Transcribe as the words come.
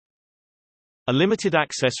A limited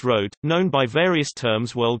access road, known by various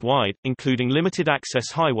terms worldwide, including limited access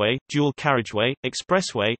highway, dual carriageway,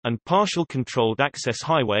 expressway, and partial controlled access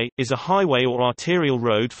highway, is a highway or arterial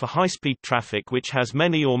road for high-speed traffic which has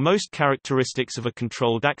many or most characteristics of a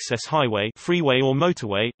controlled access highway, freeway or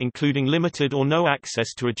motorway, including limited or no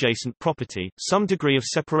access to adjacent property, some degree of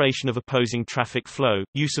separation of opposing traffic flow,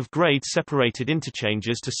 use of grade-separated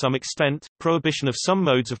interchanges to some extent, prohibition of some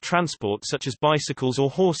modes of transport such as bicycles or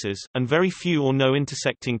horses, and very few or no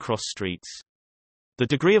intersecting cross streets. The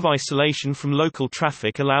degree of isolation from local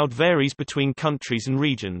traffic allowed varies between countries and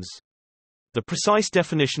regions. The precise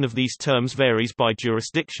definition of these terms varies by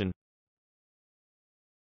jurisdiction.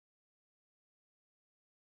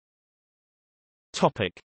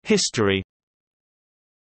 Topic: History.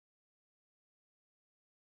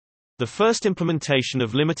 The first implementation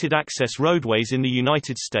of limited-access roadways in the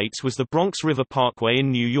United States was the Bronx River Parkway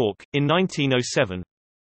in New York, in 1907.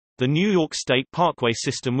 The New York State Parkway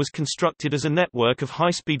system was constructed as a network of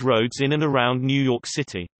high-speed roads in and around New York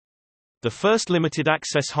City. The first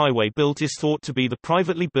limited-access highway built is thought to be the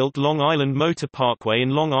privately built Long Island Motor Parkway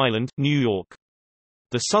in Long Island, New York.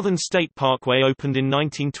 The Southern State Parkway opened in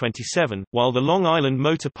 1927, while the Long Island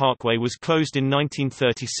Motor Parkway was closed in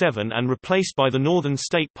 1937 and replaced by the Northern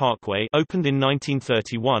State Parkway opened in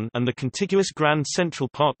 1931 and the contiguous Grand Central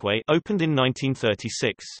Parkway opened in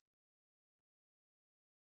 1936.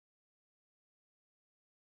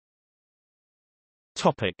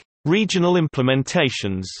 Topic: Regional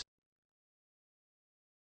implementations.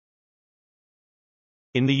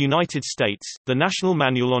 In the United States, the National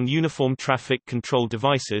Manual on Uniform Traffic Control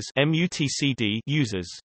Devices (MUTCD)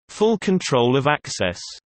 uses full control of access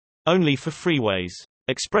only for freeways.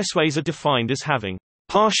 Expressways are defined as having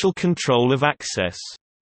partial control of access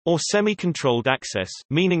or semi-controlled access,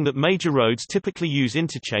 meaning that major roads typically use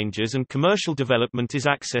interchanges and commercial development is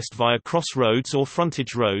accessed via crossroads or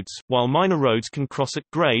frontage roads, while minor roads can cross at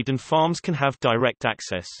grade and farms can have direct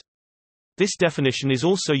access. This definition is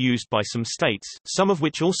also used by some states, some of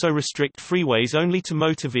which also restrict freeways only to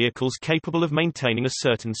motor vehicles capable of maintaining a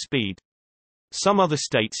certain speed. Some other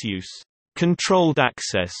states use controlled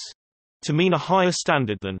access to mean a higher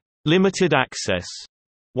standard than limited access,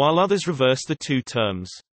 while others reverse the two terms.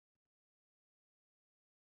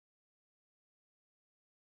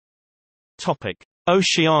 Topic: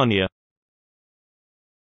 Oceania.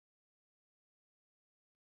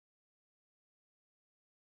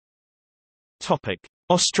 Topic: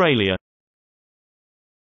 Australia.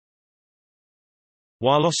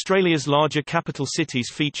 While Australia's larger capital cities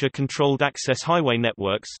feature controlled access highway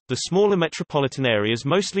networks, the smaller metropolitan areas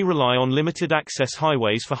mostly rely on limited access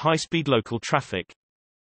highways for high-speed local traffic.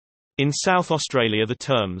 In South Australia the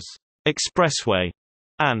terms expressway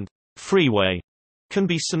and freeway can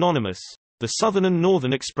be synonymous. The southern and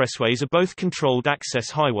northern expressways are both controlled access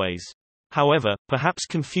highways. However, perhaps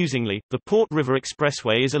confusingly, the Port River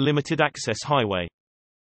Expressway is a limited access highway.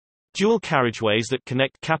 Dual carriageways that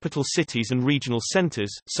connect capital cities and regional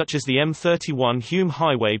centres, such as the M31 Hume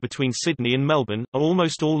Highway between Sydney and Melbourne, are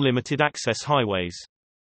almost all limited access highways.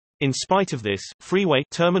 In spite of this, freeway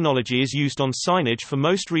terminology is used on signage for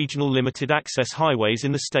most regional limited access highways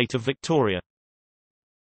in the state of Victoria.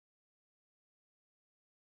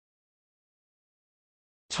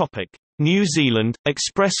 Topic: New Zealand,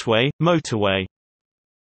 expressway, motorway.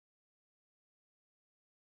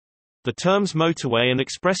 The terms motorway and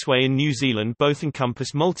expressway in New Zealand both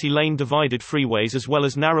encompass multi-lane divided freeways as well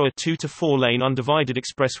as narrower 2 to 4-lane undivided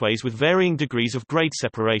expressways with varying degrees of grade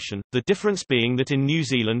separation, the difference being that in New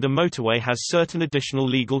Zealand a motorway has certain additional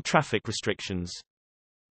legal traffic restrictions.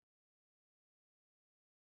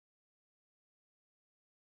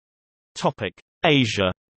 Topic: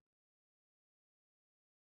 Asia.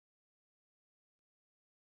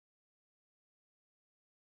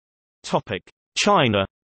 Topic: China.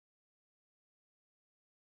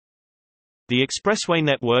 The expressway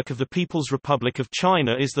network of the People's Republic of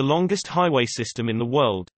China is the longest highway system in the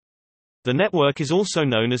world. The network is also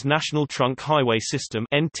known as National Trunk Highway System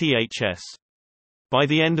 (NTHS). By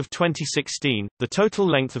the end of 2016, the total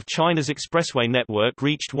length of China's expressway network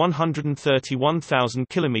reached 131,000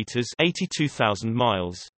 kilometers (82,000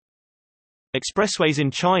 miles). Expressways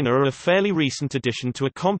in China are a fairly recent addition to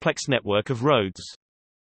a complex network of roads.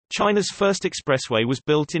 China's first expressway was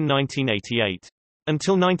built in 1988.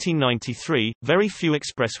 Until 1993, very few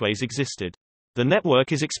expressways existed. The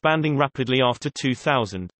network is expanding rapidly after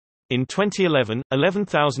 2000. In 2011,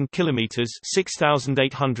 11,000 kilometers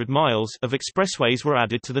 (6,800 miles) of expressways were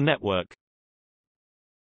added to the network.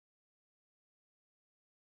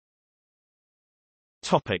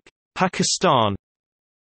 Topic: Pakistan.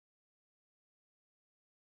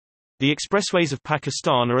 The expressways of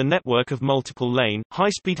Pakistan are a network of multiple-lane,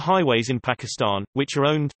 high-speed highways in Pakistan, which are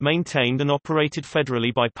owned, maintained and operated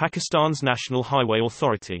federally by Pakistan's National Highway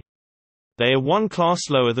Authority. They are one class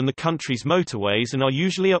lower than the country's motorways and are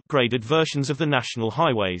usually upgraded versions of the national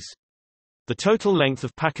highways. The total length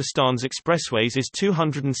of Pakistan's expressways is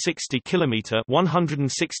 260 km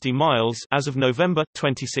 (160 miles) as of November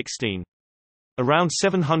 2016. Around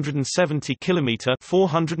 770 km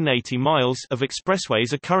 (480 miles) of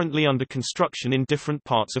expressways are currently under construction in different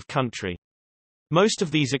parts of country. Most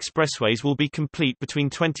of these expressways will be complete between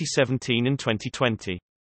 2017 and 2020.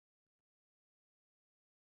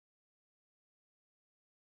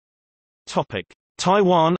 Topic: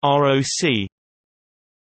 Taiwan R.O.C.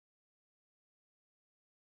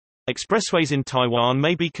 Expressways in Taiwan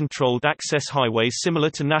may be controlled access highways similar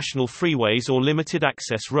to national freeways or limited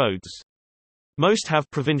access roads. Most have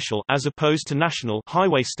provincial as opposed to national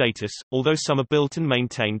highway status, although some are built and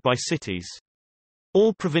maintained by cities.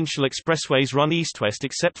 All provincial expressways run east-west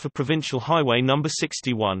except for Provincial Highway No.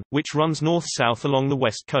 61, which runs north-south along the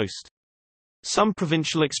west coast. Some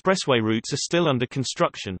provincial expressway routes are still under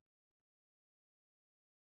construction.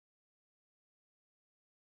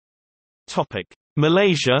 Topic: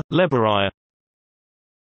 Malaysia, iLebuhraya.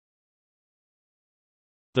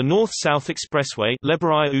 The North-South Expressway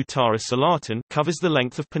iLebuhraya Utara Selatan covers the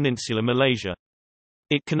length of peninsular Malaysia.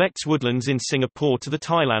 It connects Woodlands in Singapore to the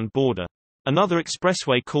Thailand border. Another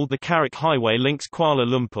expressway called the Karak Highway links Kuala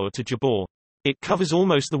Lumpur to Johor. It covers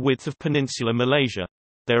almost the width of peninsular Malaysia.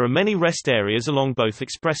 There are many rest areas along both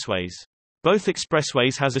expressways. Both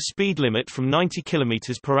expressways has a speed limit from 90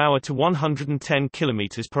 km per hour to 110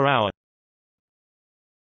 km per hour.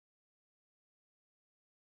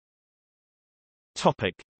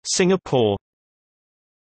 Topic: Singapore.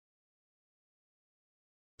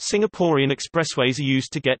 Singaporean expressways are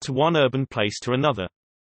used to get to one urban place to another.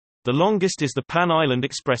 The longest is the Pan Island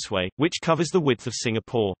Expressway, which covers the width of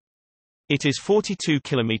Singapore. It is 42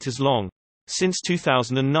 kilometers long. Since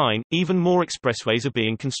 2009, even more expressways are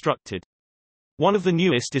being constructed. One of the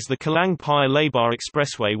newest is the Klang Paya Lebar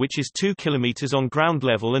Expressway, which is 2 kilometers on ground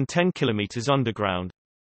level and 10 kilometers underground.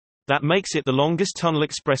 That makes it the longest tunnel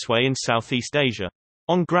expressway in Southeast Asia.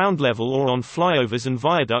 On ground level or on flyovers and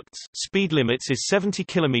viaducts, speed limits is 70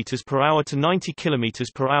 km per hour to 90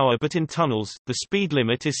 km per hour, but in tunnels, the speed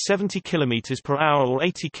limit is 70 km per hour or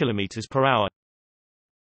 80 km per hour.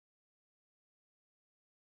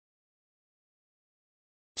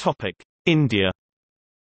 Topic: India.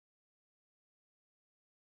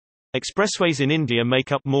 Expressways in India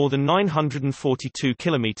make up more than 942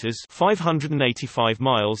 kilometers (585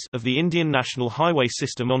 miles) of the Indian national highway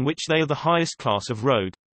system, on which they are the highest class of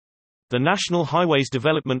road. The National Highways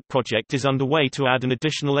Development Project is underway to add an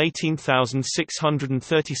additional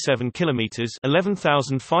 18,637 kilometers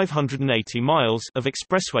 (11,580 miles) of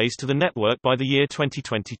expressways to the network by the year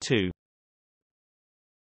 2022.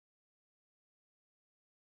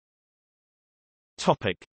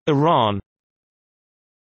 Topic: Iran.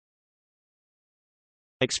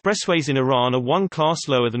 Expressways in Iran are one class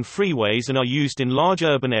lower than freeways and are used in large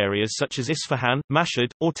urban areas such as Isfahan,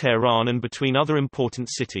 Mashhad, or Tehran, and between other important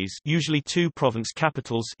cities, usually two province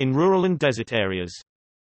capitals, in rural and desert areas.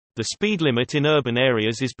 The speed limit in urban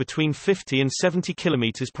areas is between 50 and 70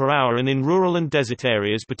 km per hour, and in rural and desert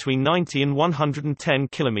areas between 90 and 110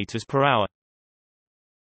 km per hour.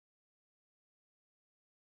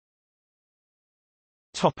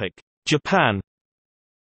 Topic: Japan.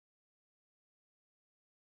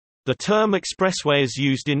 The term expressway as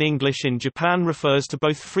used in English in Japan refers to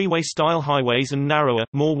both freeway-style highways and narrower,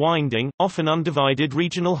 more winding, often undivided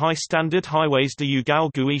regional high-standard highways de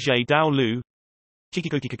Yugao-Guizhe Dao-Lu.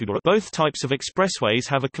 Both types of expressways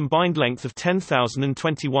have a combined length of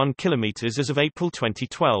 10,021 km as of April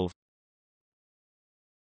 2012.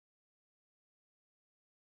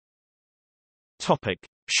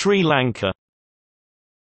 Sri Lanka.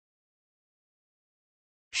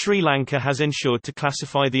 Sri Lanka has ensured to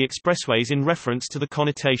classify the expressways in reference to the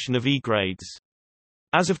connotation of E-grades.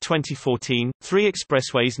 As of 2014, 3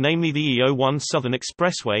 expressways, namely the E01 Southern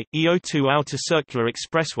Expressway, E02 Outer Circular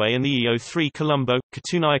Expressway and the E03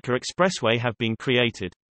 Colombo-Katunayaka Expressway have been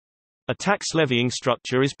created. A tax levying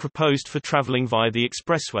structure is proposed for traveling via the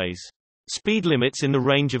expressways. Speed limits in the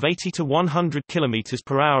range of 80 to 100 km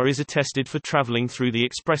per hour is attested for traveling through the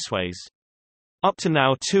expressways. Up to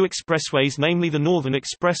now, 2 expressways, namely the Northern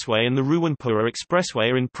Expressway and the Ruwanpura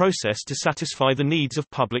Expressway, are in process to satisfy the needs of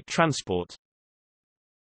public transport.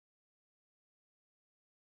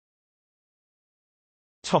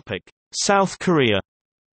 South Korea.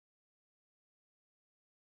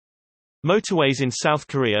 Motorways in South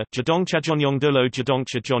Korea,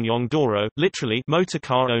 Jadongchajongyongdolo, literally motor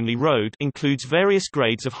car only road, includes various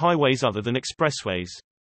grades of highways other than expressways.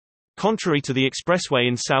 Contrary to the expressway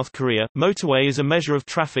in South Korea, motorway is a measure of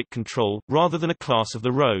traffic control, rather than a class of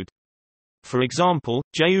the road. For example,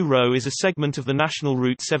 Jeju-ro is a segment of the National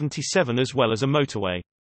Route 77 as well as a motorway.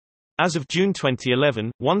 As of June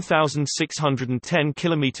 2011, 1,610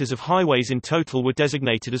 kilometers of highways in total were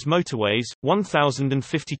designated as motorways,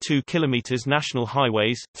 1,052 kilometers national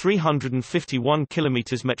highways, 351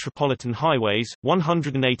 kilometers metropolitan highways,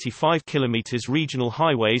 185 kilometers regional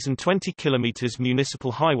highways and 20 kilometers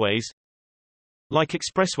municipal highways. Like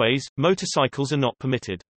expressways, motorcycles are not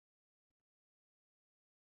permitted.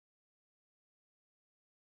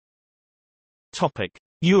 Topic: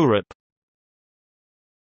 Europe.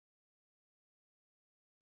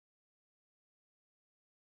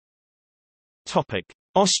 Topic: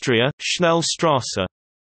 Austria, Schnellstraße.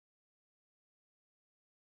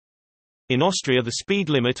 In Austria, the speed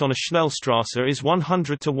limit on a Schnellstraße is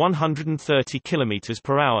 100 to 130 km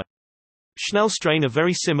per hour. Schnellstraßen are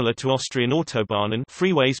very similar to Austrian Autobahnen,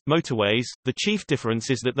 freeways, motorways. The chief difference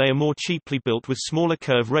is that they are more cheaply built with smaller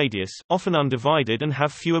curve radius, often undivided, and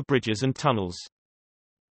have fewer bridges and tunnels.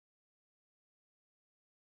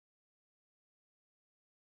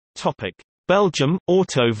 Topic: Belgium,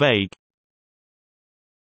 Autoweg.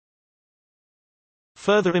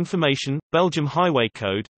 Further information, Belgium Highway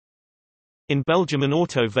Code. In Belgium, an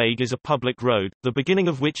autoweg is a public road, the beginning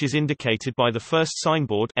of which is indicated by the first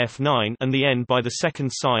signboard F9 and the end by the second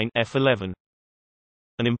sign F11.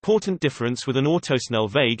 An important difference with an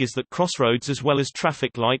autosnelweg is that crossroads as well as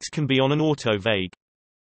traffic lights can be on an autoweg.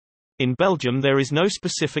 In Belgium, there is no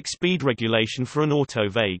specific speed regulation for an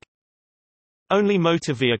autoweg. Only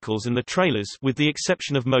motor vehicles and the trailers, with the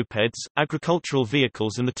exception of mopeds, agricultural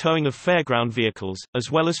vehicles and the towing of fairground vehicles, as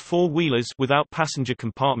well as four-wheelers without passenger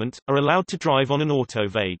compartment, are allowed to drive on an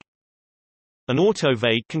autoweg. An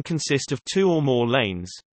autoweg can consist of 2 or more lanes.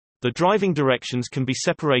 The driving directions can be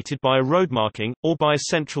separated by a road marking, or by a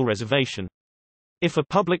central reservation. If a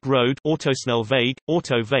public road autosnelweg,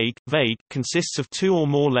 weg, consists of 2 or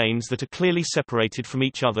more lanes that are clearly separated from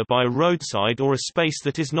each other by a roadside or a space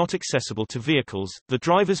that is not accessible to vehicles, the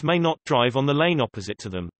drivers may not drive on the lane opposite to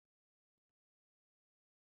them.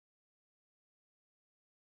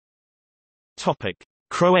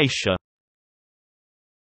 Croatia.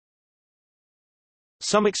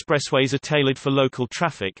 Some expressways are tailored for local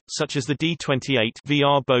traffic, such as the D28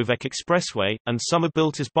 VR-Bovec Expressway, and some are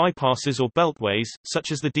built as bypasses or beltways,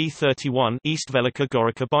 such as the D31 East Velika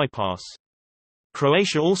Gorica bypass.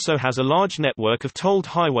 Croatia also has a large network of tolled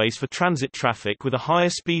highways for transit traffic with a higher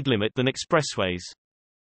speed limit than expressways.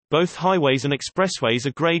 Both highways and expressways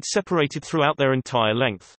are grade separated throughout their entire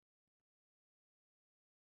length.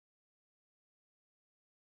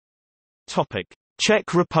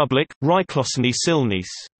 Czech Republic, iRychlostní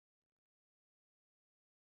silnice.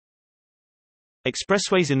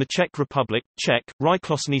 Expressways in the Czech Republic, Czech,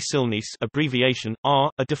 iRychlostní silnice abbreviation,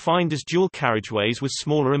 R, are defined as dual carriageways with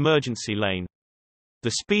smaller emergency lane.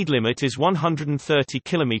 The speed limit is 130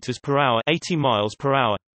 km per hour, 80 miles per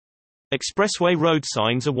hour. Expressway road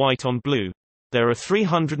signs are white on blue. There are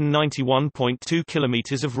 391.2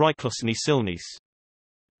 km of iRychlostní silnice.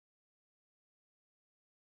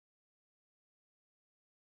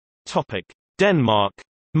 Denmark,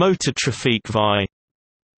 Motortrafikvej.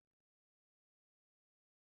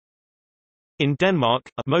 In Denmark,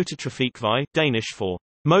 a Motortrafikvej, Danish for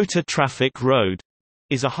motor traffic road,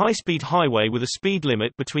 is a high-speed highway with a speed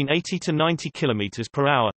limit between 80 to 90 km per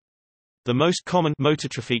hour. The most common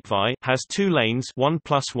Motortrafikvej has 2 lanes,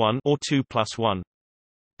 1+1 or 2+1.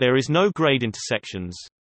 There is no grade intersections.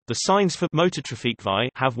 The signs for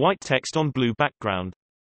Motortrafikvej have white text on blue background.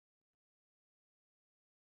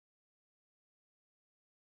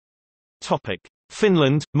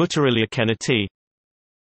 Finland, Moottoriliikennetie.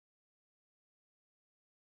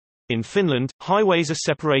 In Finland, highways are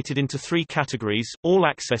separated into 3 categories: all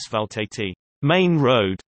access valtatie, main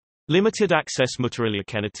road, limited access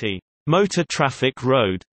Moottoriliikennetie, motor traffic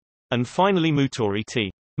road, and finally Moottoritie,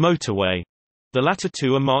 motorway. The latter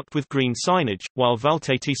 2 are marked with green signage, while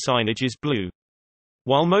valtatie signage is blue.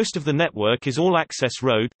 While most of the network is all-access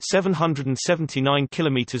road, 779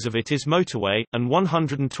 km of it is motorway, and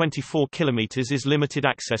 124 km is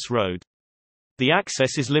limited-access road. The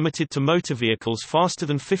access is limited to motor vehicles faster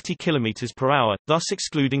than 50 km per hour, thus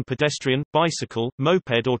excluding pedestrian, bicycle,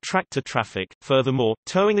 moped or tractor traffic. Furthermore,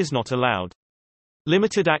 towing is not allowed.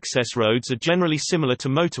 Limited-access roads are generally similar to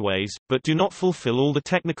motorways, but do not fulfill all the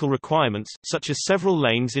technical requirements, such as several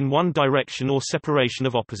lanes in one direction or separation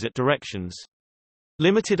of opposite directions.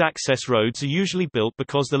 Limited access roads are usually built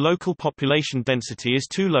because the local population density is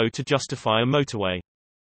too low to justify a motorway.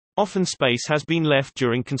 Often space has been left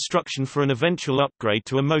during construction for an eventual upgrade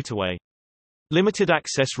to a motorway. Limited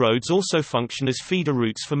access roads also function as feeder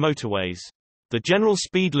routes for motorways. The general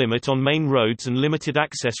speed limit on main roads and limited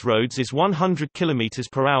access roads is 100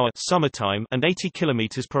 km/h summertime and 80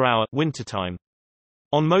 km/h wintertime.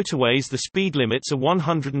 On motorways the speed limits are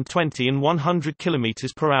 120 and 100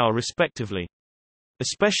 km/h respectively.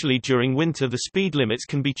 Especially during winter the speed limits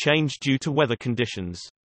can be changed due to weather conditions.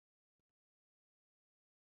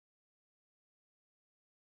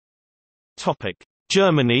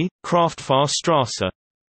 Germany, Kraftfahrstraße.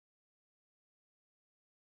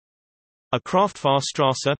 A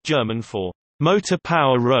Kraftfahrstraße, German for motor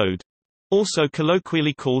power road, also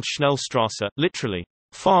colloquially called Schnellstraße, literally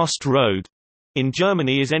fast road, in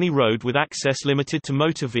Germany is any road with access limited to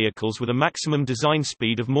motor vehicles with a maximum design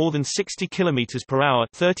speed of more than 60 km/h,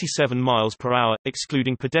 37 mph,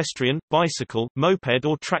 excluding pedestrian, bicycle, moped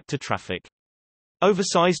or tractor traffic.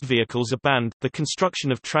 Oversized vehicles are banned. The construction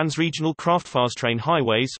of transregional Kraftfahrstraße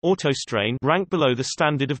highways Autostrain rank below the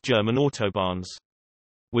standard of German autobahns.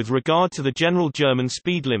 With regard to the general German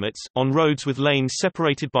speed limits, on roads with lanes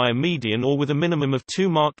separated by a median or with a minimum of 2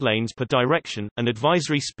 marked lanes per direction, an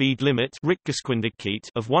advisory speed limit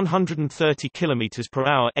of 130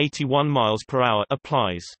 km/h 81 mph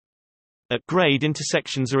applies. At grade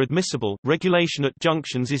intersections are admissible. Regulation at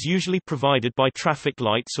junctions is usually provided by traffic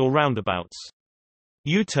lights or roundabouts.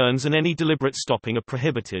 U-turns and any deliberate stopping are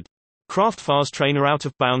prohibited. Kraftfahrstraßen are out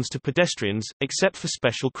of bounds to pedestrians, except for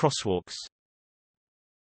special crosswalks.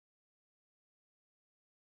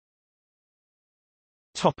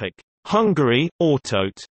 Hungary,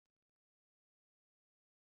 iAutoweg.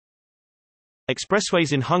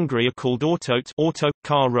 Expressways in Hungary are called autóút, auto,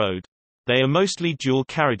 car road. They are mostly dual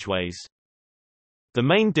carriageways. The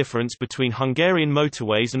main difference between Hungarian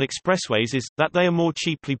motorways and expressways is, that they are more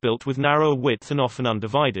cheaply built with narrower width and often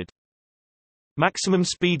undivided. Maximum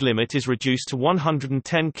speed limit is reduced to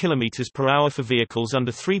 110 km/h for vehicles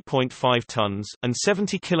under 3.5 tons, and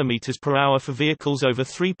 70 km/h for vehicles over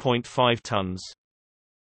 3.5 tons.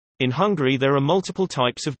 In Hungary there are multiple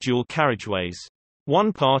types of dual carriageways.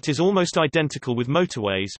 One part is almost identical with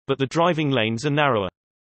motorways, but the driving lanes are narrower.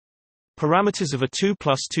 Parameters of a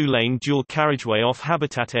 2+2 lane dual carriageway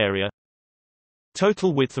off-habitat area.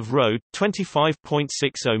 Total width of road,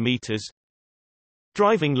 25.60 meters.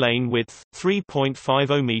 Driving lane width,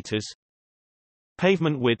 3.50 meters.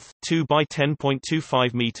 Pavement width, 2 by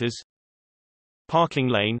 10.25 meters. Parking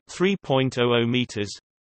lane, 3.00 meters.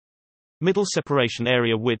 Middle separation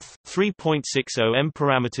area width, 3.60 m.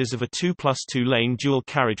 Parameters of a 2+2 lane dual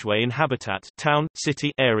carriageway in habitat town,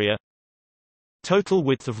 city area. Total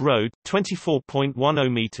width of road,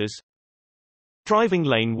 24.10 meters. Driving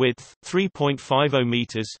lane width, 3.50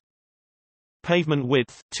 meters. Pavement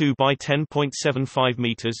width, 2 by 10.75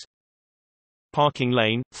 meters. Parking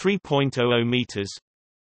lane, 3.00 meters.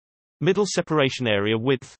 Middle separation area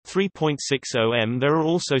width, 3.60 m. There are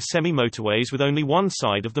also semi-motorways with only one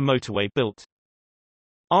side of the motorway built.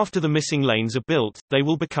 After the missing lanes are built, they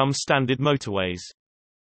will become standard motorways.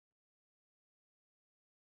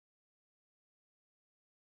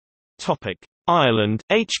 Ireland,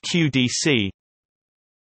 iHQDC.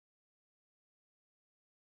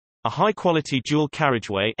 A high-quality dual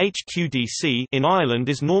carriageway (HQDC) in Ireland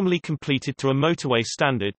is normally completed to a motorway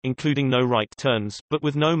standard, including no right turns, but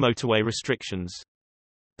with no motorway restrictions.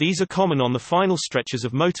 These are common on the final stretches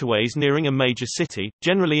of motorways nearing a major city,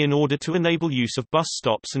 generally in order to enable use of bus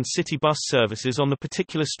stops and city bus services on the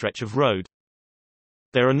particular stretch of road.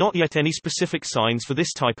 There are not yet any specific signs for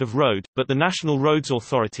this type of road, but the National Roads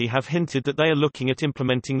Authority have hinted that they are looking at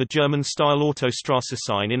implementing the German-style Autostraße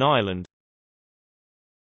sign in Ireland.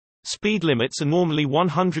 Speed limits are normally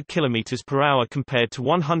 100 km/h compared to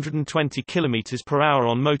 120 km/h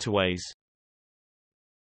on motorways.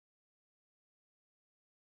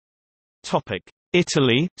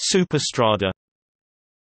 Italy, Superstrada.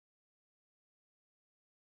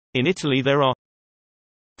 In Italy there are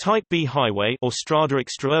Type B highway or strada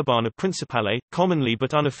extraurbana principale, commonly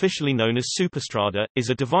but unofficially known as Superstrada, is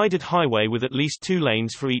a divided highway with at least 2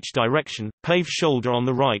 lanes for each direction, paved shoulder on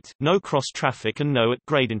the right, no cross traffic and no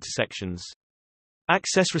at-grade intersections.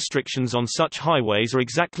 Access restrictions on such highways are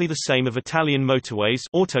exactly the same of Italian motorways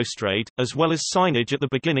autostrade, as well as signage at the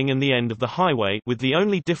beginning and the end of the highway, with the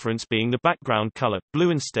only difference being the background color, blue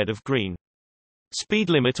instead of green. Speed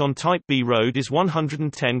limit on Type B road is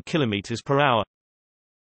 110 km/h.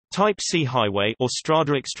 Type C highway or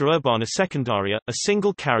strada extraurbana secondaria, a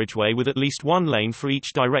single carriageway with at least 1 lane for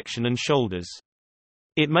each direction and shoulders.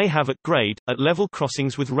 It may have at grade, at level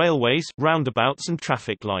crossings with railways, roundabouts and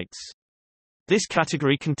traffic lights. This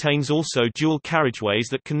category contains also dual carriageways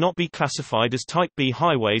that cannot be classified as Type B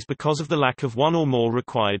highways because of the lack of one or more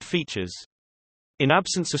required features. In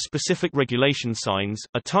absence of specific regulation signs,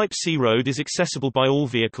 a Type C road is accessible by all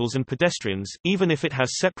vehicles and pedestrians, even if it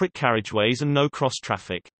has separate carriageways and no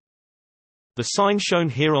cross-traffic. The sign shown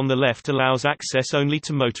here on the left allows access only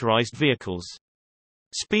to motorized vehicles.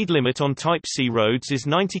 Speed limit on Type C roads is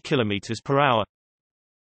 90 km per hour.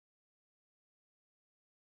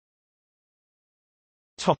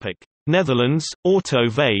 Topic: Netherlands,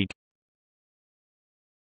 Autoweg.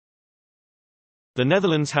 The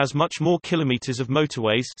Netherlands has much more kilometers of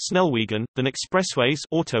motorways snelwegen than expressways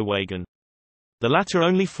autowegen. The latter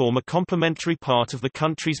only form a complementary part of the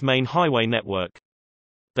country's main highway network.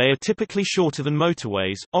 They are typically shorter than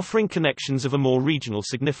motorways, offering connections of a more regional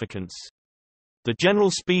significance. The general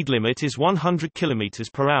speed limit is 100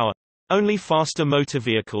 km per hour. Only faster motor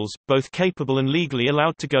vehicles, both capable and legally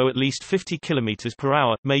allowed to go at least 50 km per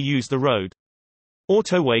hour, may use the road.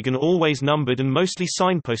 Autowegen always numbered and mostly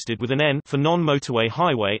signposted with an N for non-motorway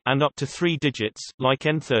highway and up to 3 digits, like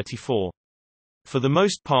N34. For the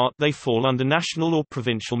most part they fall under national or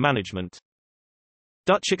provincial management.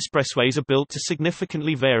 Dutch expressways are built to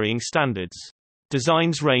significantly varying standards.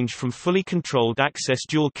 Designs range from fully controlled access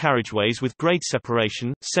dual carriageways with grade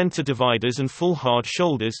separation, center dividers and full hard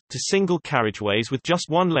shoulders, to single carriageways with just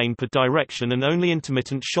one lane per direction and only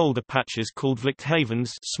intermittent shoulder patches called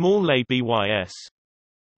vluchthavens, small lay bys.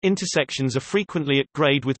 Intersections are frequently at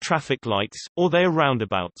grade with traffic lights, or they are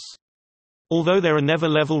roundabouts. Although there are never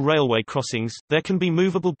level railway crossings, there can be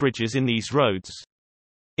movable bridges in these roads.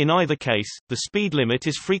 In either case, the speed limit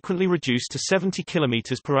is frequently reduced to 70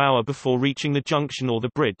 km per hour before reaching the junction or the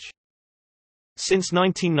bridge. Since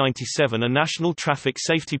 1997, a national traffic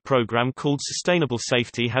safety program called Sustainable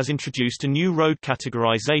Safety has introduced a new road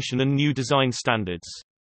categorization and new design standards.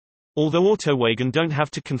 Although autowegen don't have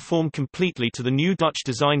to conform completely to the new Dutch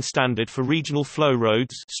design standard for regional flow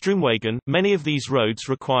roads stroomwegen, many of these roads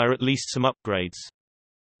require at least some upgrades.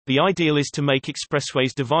 The ideal is to make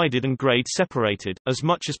expressways divided and grade separated, as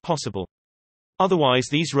much as possible. Otherwise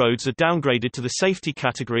these roads are downgraded to the safety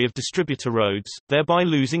category of distributor roads, thereby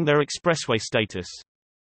losing their expressway status.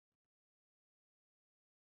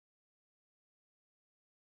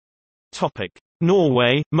 Topic: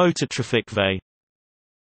 Norway, Motortrafikvej.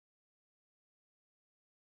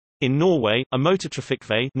 In Norway, a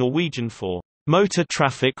Motortrafikvej, Norwegian for motor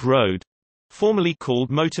traffic road, formerly called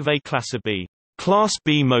Motorway Klasse B, Class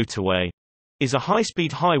B motorway, is a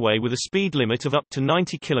high-speed highway with a speed limit of up to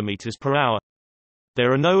 90 km per hour.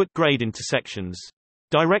 There are no at-grade intersections.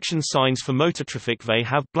 Direction signs for Motortrafikvej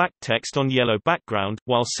have black text on yellow background,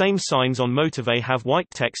 while same signs on Motorway have white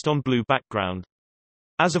text on blue background.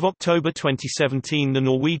 As of October 2017, the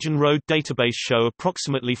Norwegian road database show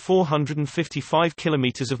approximately 455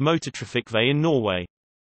 km of Motortrafikvej in Norway.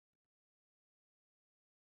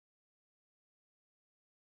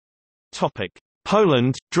 Topic: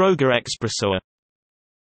 Poland, Droga ekspresowa.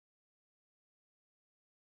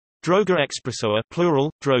 Droga ekspresowa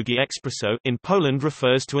plural, drogi ekspreso, in Poland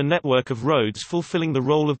refers to a network of roads fulfilling the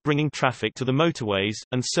role of bringing traffic to the motorways,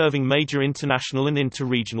 and serving major international and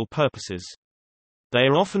inter-regional purposes. They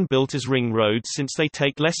are often built as ring roads since they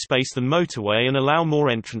take less space than motorway and allow more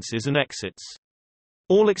entrances and exits.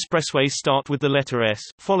 All expressways start with the letter S,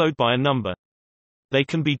 followed by a number. They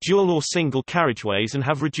can be dual or single carriageways and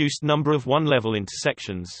have reduced number of one-level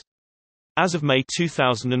intersections. As of May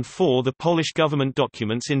 2004, the Polish government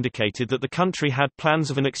documents indicated that the country had plans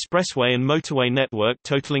of an expressway and motorway network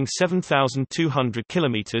totaling 7,200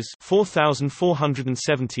 kilometers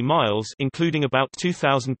 (4,470 miles), including about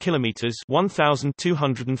 2,000 kilometers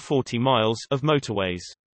 (1,240 miles) of motorways.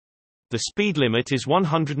 The speed limit is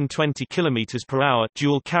 120 km per hour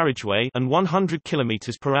dual carriageway and 100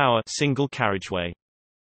 km per hour single carriageway.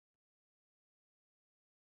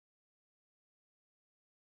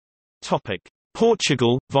 Topic: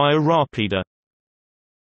 Portugal, via rápida.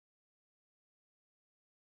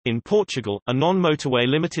 In Portugal, a non-motorway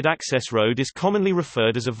limited-access road is commonly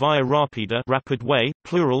referred as a via rápida rapid way,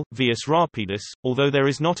 plural, vias rápidas, although there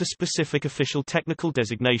is not a specific official technical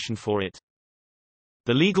designation for it.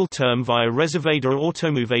 The legal term via reservada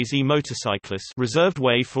automóveis e motorciclos reserved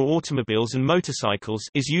way for automobiles and motorcycles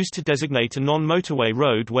is used to designate a non-motorway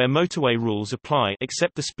road where motorway rules apply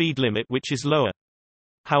except the speed limit which is lower.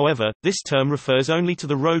 However, this term refers only to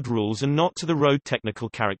the road rules and not to the road technical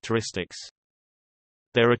characteristics.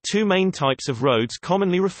 There are two main types of roads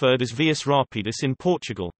commonly referred as vias rápidas in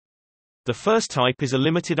Portugal. The first type is a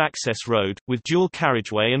limited-access road, with dual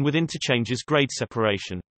carriageway and with interchanges grade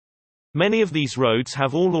separation. Many of these roads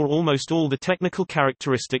have all or almost all the technical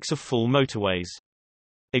characteristics of full motorways.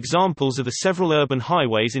 Examples are the several urban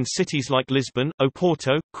highways in cities like Lisbon,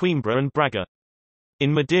 Oporto, Coimbra and Braga.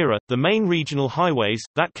 In Madeira, the main regional highways,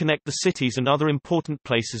 that connect the cities and other important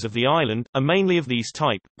places of the island, are mainly of these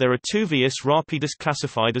type. There are two vias rápidas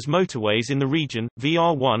classified as motorways in the region,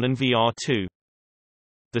 VR1 and VR2.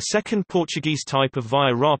 The second Portuguese type of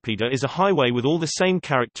via rápida is a highway with all the same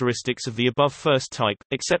characteristics of the above first type,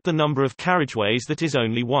 except the number of carriageways that is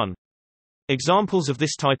only one. Examples of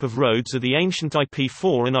this type of roads are the ancient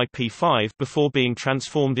IP4 and IP5 before being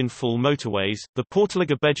transformed in full motorways, the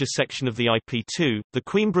Portugal-Beja section of the IP2, the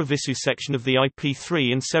Coimbra-Viseu section of the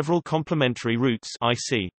IP3 and several complementary routes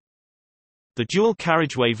IC. The dual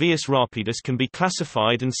carriageway vias rápidas can be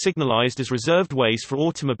classified and signalized as reserved ways for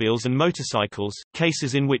automobiles and motorcycles,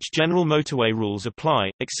 cases in which general motorway rules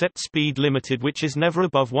apply, except speed limited which is never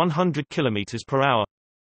above 100 km per hour.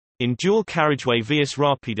 In dual carriageway vias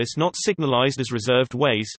rápidas not signalized as reserved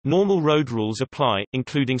ways, normal road rules apply,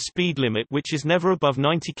 including speed limit which is never above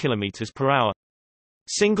 90 km per hour.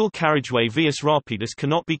 Single carriageway vias rápidas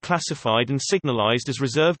cannot be classified and signalized as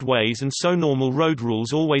reserved ways and so normal road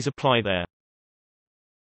rules always apply there.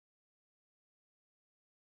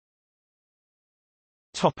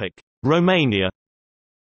 Romania.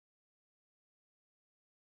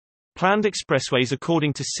 Planned expressways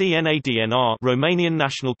according to CNADNR, Romanian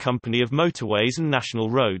National Company of Motorways and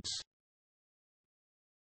National Roads.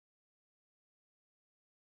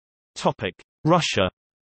 Russia.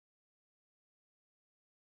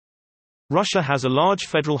 Russia has a large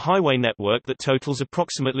federal highway network that totals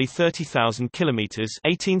approximately 30,000 kilometers,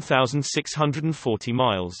 18,640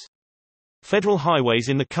 miles. Federal highways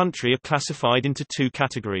in the country are classified into two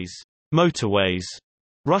categories. Motorways,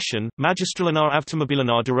 Russian, Magistralna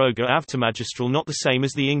Avtomobilna Doroga Avtomagistral, not the same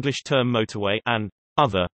as the English term motorway, and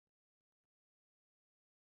other.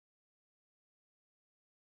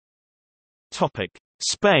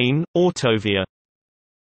 Spain, Autovia.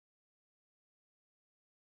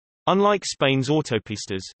 Unlike Spain's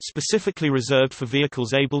autopistas, specifically reserved for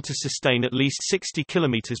vehicles able to sustain at least 60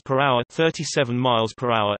 km per hour, 37 miles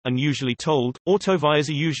per hour, and usually tolled, autovias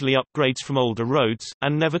are usually upgrades from older roads,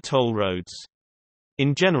 and never toll roads.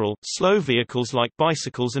 In general, slow vehicles like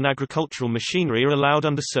bicycles and agricultural machinery are allowed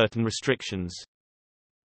under certain restrictions.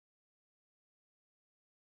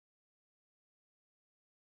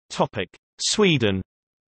 Sweden.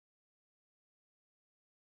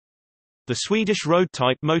 The Swedish road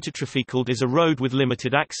type Motortrafikvej is a road with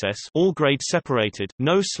limited access, all grade separated,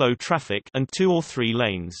 no slow traffic, and 2 or 3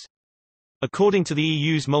 lanes. According to the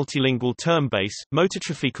EU's multilingual term base,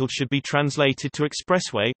 Motortrafikvej should be translated to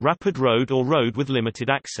expressway, rapid road or road with limited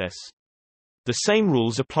access. The same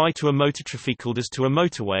rules apply to a Motortrafikvej as to a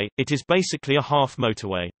motorway, it is basically a half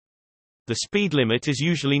motorway. The speed limit is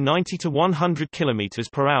usually 90 to 100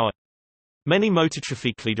 km per hour. Many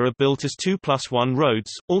Motortrafikvej are built as 2+1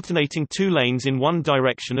 roads, alternating 2 lanes in one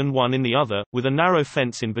direction and one in the other, with a narrow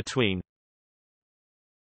fence in between.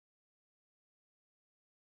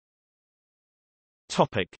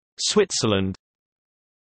 Switzerland.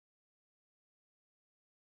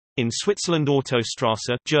 In Switzerland,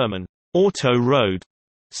 Autostraße, German, auto road,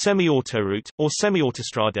 semi-autoroute, or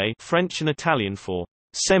semi-autostrade, French and Italian for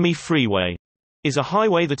semi-freeway, is a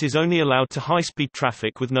highway that is only allowed to high-speed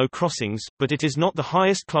traffic with no crossings, but it is not the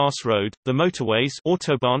highest-class road. The motorways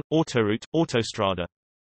Autobahn, Autoroute, Autostrada.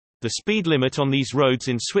 The speed limit on these roads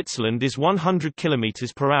in Switzerland is 100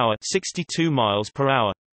 km per hour, 62 miles per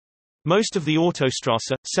hour. Most of the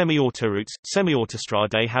Autostraße, semi-autoroutes,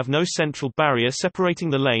 semi-autostrade have no central barrier separating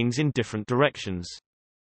the lanes in different directions.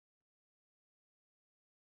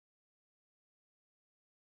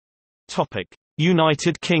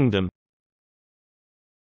 United Kingdom.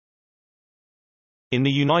 In the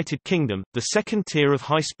United Kingdom, the second tier of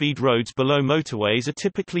high-speed roads below motorways are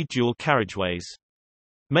typically dual carriageways.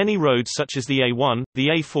 Many roads such as the A1, the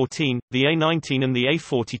A14, the A19 and the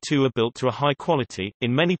A42 are built to a high quality.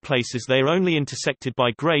 In many places they are only intersected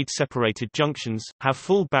by grade-separated junctions, have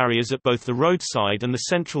full barriers at both the roadside and the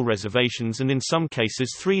central reservations and in some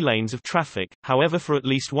cases 3 lanes of traffic, however for at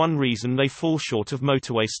least one reason they fall short of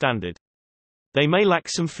motorway standard. They may lack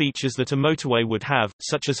some features that a motorway would have,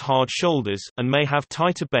 such as hard shoulders, and may have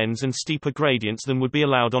tighter bends and steeper gradients than would be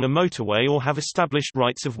allowed on a motorway or have established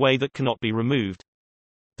rights of way that cannot be removed.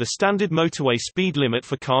 The standard motorway speed limit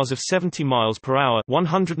for cars of 70 miles per hour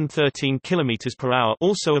 (113 kilometers per hour)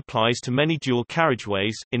 also applies to many dual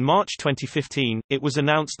carriageways. In March 2015, it was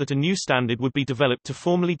announced that a new standard would be developed to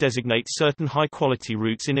formally designate certain high-quality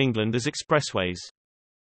routes in England as expressways.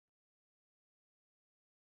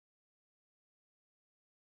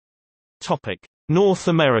 Topic: North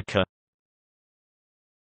America.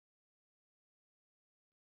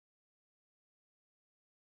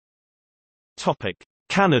 Topic: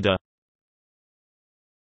 Canada.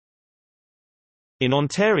 In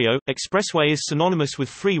Ontario, expressway is synonymous with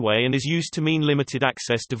freeway and is used to mean limited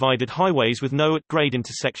access divided highways with no at-grade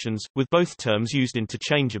intersections, with both terms used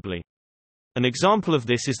interchangeably. An example of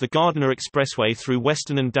this is the Gardiner Expressway through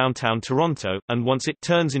western and downtown Toronto, and once it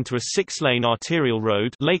turns into a 6-lane arterial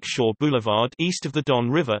road, Lakeshore Boulevard, east of the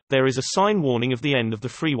Don River, there is a sign warning of the end of the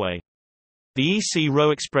freeway. The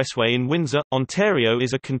EC-Row Expressway in Windsor, Ontario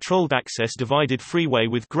is a controlled-access divided freeway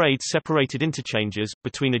with grade-separated interchanges,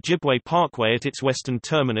 between Ojibway Parkway at its western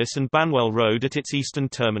terminus and Banwell Road at its eastern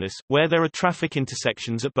terminus, where there are traffic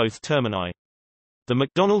intersections at both termini. The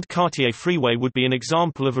McDonald-Cartier Freeway would be an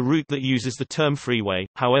example of a route that uses the term freeway,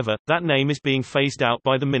 however, that name is being phased out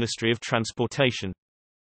by the Ministry of Transportation.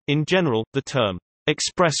 In general, the term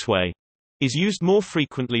expressway is used more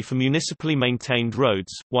frequently for municipally maintained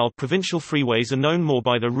roads, while provincial freeways are known more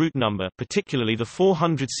by their route number, particularly the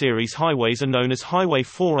 400 series highways are known as Highway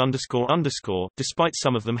 4__, despite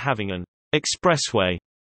some of them having an expressway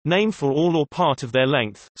name for all or part of their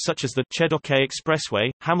length, such as the Chedoke Expressway,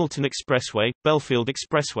 Hamilton Expressway, Belfield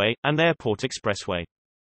Expressway, and Airport Expressway.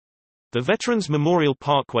 The Veterans Memorial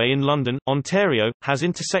Parkway in London, Ontario, has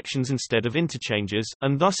intersections instead of interchanges,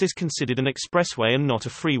 and thus is considered an expressway and not a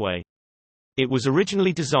freeway. It was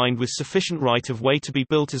originally designed with sufficient right-of-way to be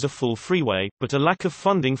built as a full freeway, but a lack of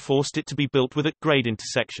funding forced it to be built with at-grade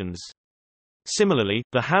intersections. Similarly,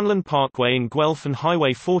 the Hanlon Parkway in Guelph and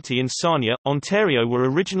Highway 40 in Sarnia, Ontario were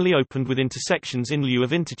originally opened with intersections in lieu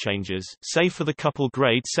of interchanges, save for the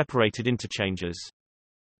couple-grade separated interchanges.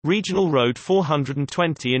 Regional Road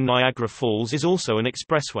 420 in Niagara Falls is also an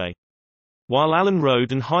expressway. While Allen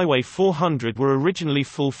Road and Highway 400 were originally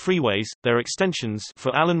full freeways, their extensions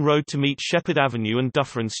for Allen Road to meet Shepherd Avenue and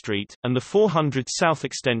Dufferin Street, and the 400 South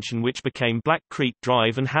extension which became Black Creek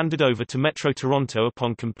Drive and handed over to Metro Toronto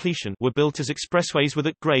upon completion, were built as expressways with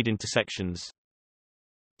at-grade intersections.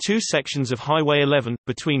 Two sections of Highway 11,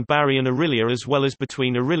 between Barrie and Orillia as well as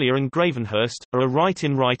between Orillia and Gravenhurst, are a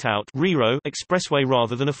right-in right-out expressway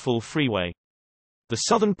rather than a full freeway. The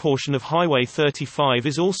southern portion of Highway 35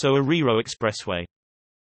 is also a RERO expressway.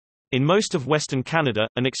 In most of Western Canada,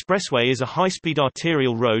 an expressway is a high-speed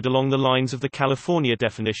arterial road along the lines of the California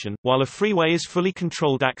definition, while a freeway is fully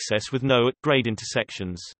controlled access with no at-grade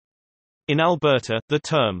intersections. In Alberta, the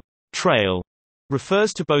term trail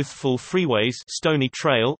refers to both full freeways, Stony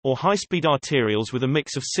Trail, or high-speed arterials with a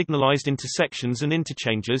mix of signalized intersections and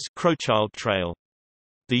interchanges, Crowchild Trail.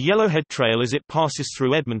 The Yellowhead Trail as it passes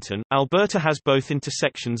through Edmonton, Alberta has both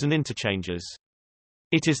intersections and interchanges.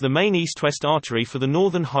 It is the main east-west artery for the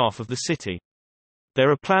northern half of the city. There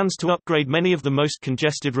are plans to upgrade many of the most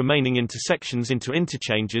congested remaining intersections into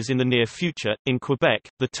interchanges in the near future. In Quebec,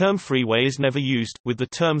 the term freeway is never used, with the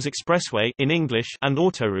terms expressway in English and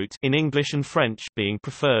autoroute in English and French being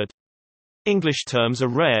preferred. English terms are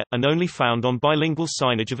rare, and only found on bilingual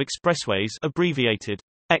signage of expressways abbreviated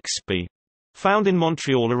XB. Found in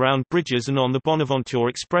Montreal around bridges and on the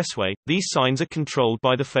Bonaventure Expressway, these signs are controlled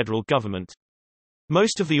by the federal government.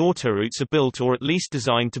 Most of the autoroutes are built or at least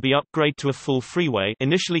designed to be upgraded to a full freeway,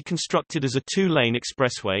 initially constructed as a 2-lane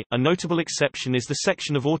expressway. A notable exception is the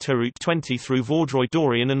section of Autoroute 20 through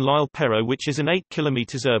Vaudreuil-Dorion and L'Isle-Perrot, which is an 8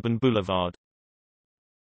 km urban boulevard.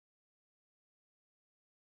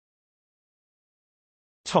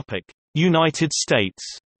 Topic: United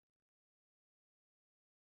States.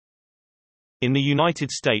 In the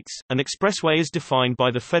United States, an expressway is defined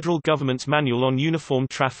by the federal government's Manual on Uniform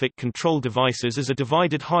Traffic Control Devices as a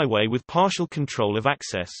divided highway with partial control of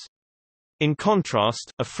access. In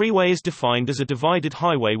contrast, a freeway is defined as a divided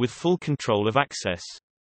highway with full control of access.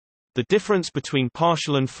 The difference between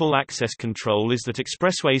partial and full access control is that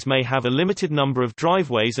expressways may have a limited number of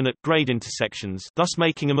driveways and at-grade intersections, thus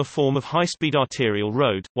making them a form of high-speed arterial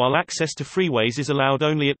road, while access to freeways is allowed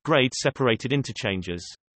only at grade separated interchanges.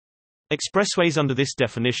 Expressways under this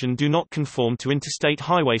definition do not conform to interstate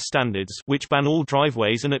highway standards, which ban all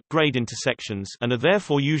driveways and at-grade intersections, and are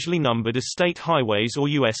therefore usually numbered as state highways or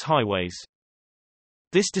U.S. highways.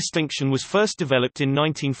 This distinction was first developed in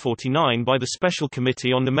 1949 by the Special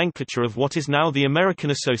Committee on Nomenclature of what is now the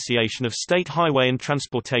American Association of State Highway and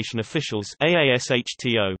Transportation Officials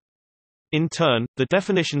 (AASHTO). In turn, the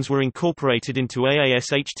definitions were incorporated into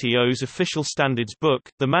AASHTO's official standards book,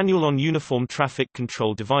 the Manual on Uniform Traffic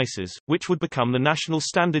Control Devices, which would become the national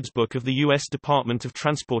standards book of the U.S. Department of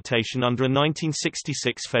Transportation under a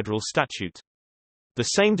 1966 federal statute. The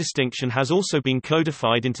same distinction has also been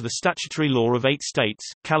codified into the statutory law of 8 states: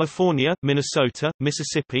 California, Minnesota,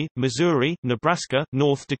 Mississippi, Missouri, Nebraska,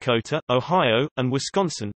 North Dakota, Ohio, and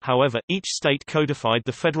Wisconsin. However, each state codified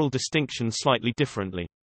the federal distinction slightly differently.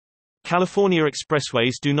 California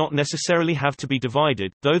expressways do not necessarily have to be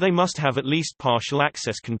divided, though they must have at least partial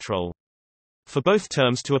access control. For both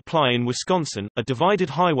terms to apply in Wisconsin, a divided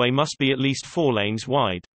highway must be at least 4 lanes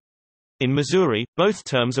wide. In Missouri, both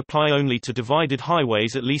terms apply only to divided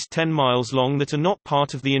highways at least 10 miles long that are not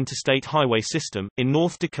part of the interstate highway system. In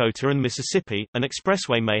North Dakota and Mississippi, an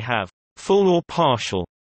expressway may have full or partial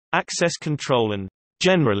access control and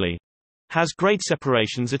generally has grade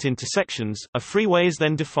separations at intersections. A freeway is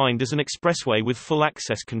then defined as an expressway with full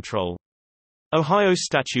access control. Ohio's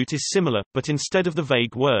statute is similar, but instead of the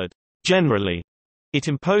vague word generally, it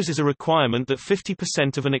imposes a requirement that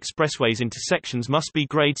 50% of an expressway's intersections must be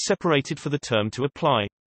grade separated for the term to apply.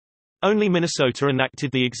 Only Minnesota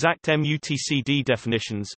enacted the exact MUTCD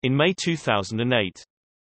definitions, in May 2008.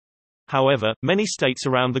 However, many states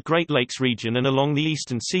around the Great Lakes region and along the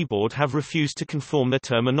eastern seaboard have refused to conform their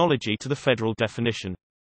terminology to the federal definition.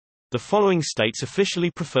 The following states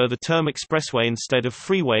officially prefer the term expressway instead of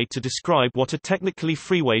freeway to describe what are technically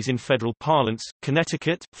freeways in federal parlance: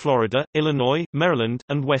 Connecticut, Florida, Illinois, Maryland,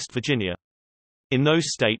 and West Virginia. In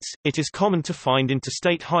those states, it is common to find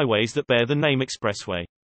interstate highways that bear the name expressway.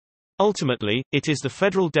 Ultimately, it is the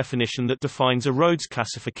federal definition that defines a road's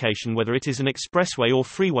classification, whether it is an expressway or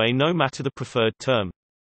freeway, no matter the preferred term.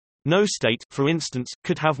 No state, for instance,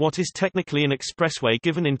 could have what is technically an expressway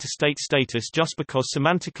given interstate status just because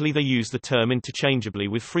semantically they use the term interchangeably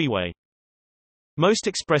with freeway. Most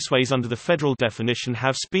expressways under the federal definition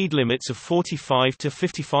have speed limits of 45 to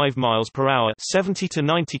 55 miles per hour, 70 to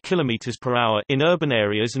 90 kilometers per hour in urban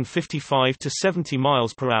areas, and 55 to 70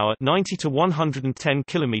 miles per hour, 90 to 110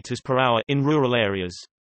 kilometers per hour in rural areas.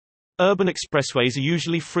 Urban expressways are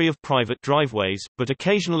usually free of private driveways, but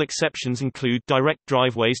occasional exceptions include direct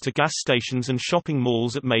driveways to gas stations and shopping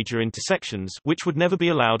malls at major intersections, which would never be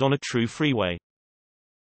allowed on a true freeway.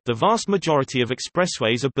 The vast majority of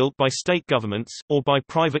expressways are built by state governments, or by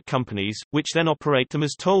private companies, which then operate them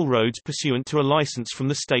as toll roads pursuant to a license from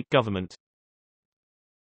the state government.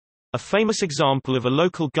 A famous example of a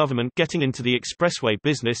local government getting into the expressway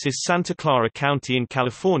business is Santa Clara County in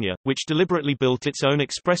California, which deliberately built its own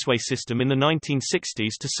expressway system in the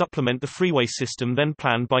 1960s to supplement the freeway system then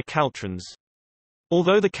planned by Caltrans.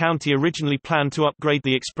 Although the county originally planned to upgrade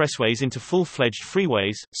the expressways into full-fledged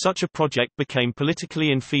freeways, such a project became politically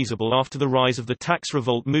infeasible after the rise of the tax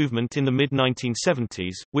revolt movement in the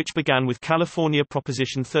mid-1970s, which began with California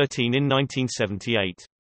Proposition 13 in 1978.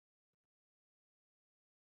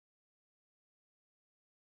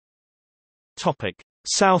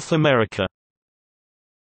 South America.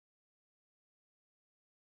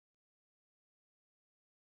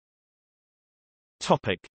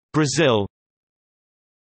 Brazil.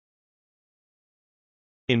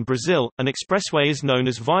 In Brazil, an expressway is known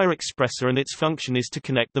as via expressa, and its function is to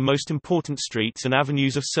connect the most important streets and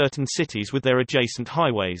avenues of certain cities with their adjacent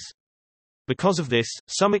highways. Because of this,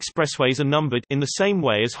 some expressways are numbered in the same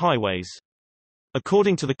way as highways.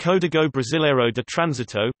 According to the Código Brasileiro de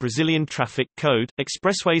Trânsito, Brazilian Traffic Code,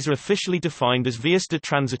 expressways are officially defined as vias de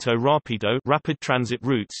trânsito rápido, rapid transit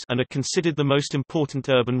routes, and are considered the most important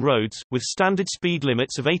urban roads, with standard speed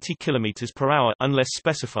limits of 80 km per hour unless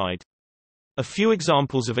specified. A few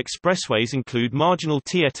examples of expressways include Marginal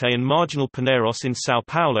Tietê and Marginal Pinheiros in São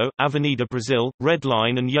Paulo, Avenida Brasil, Red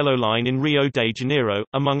Line and Yellow Line in Rio de Janeiro,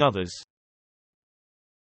 among others.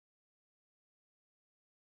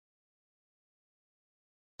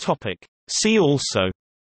 See also: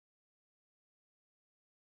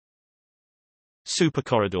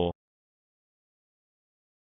 Supercorridor.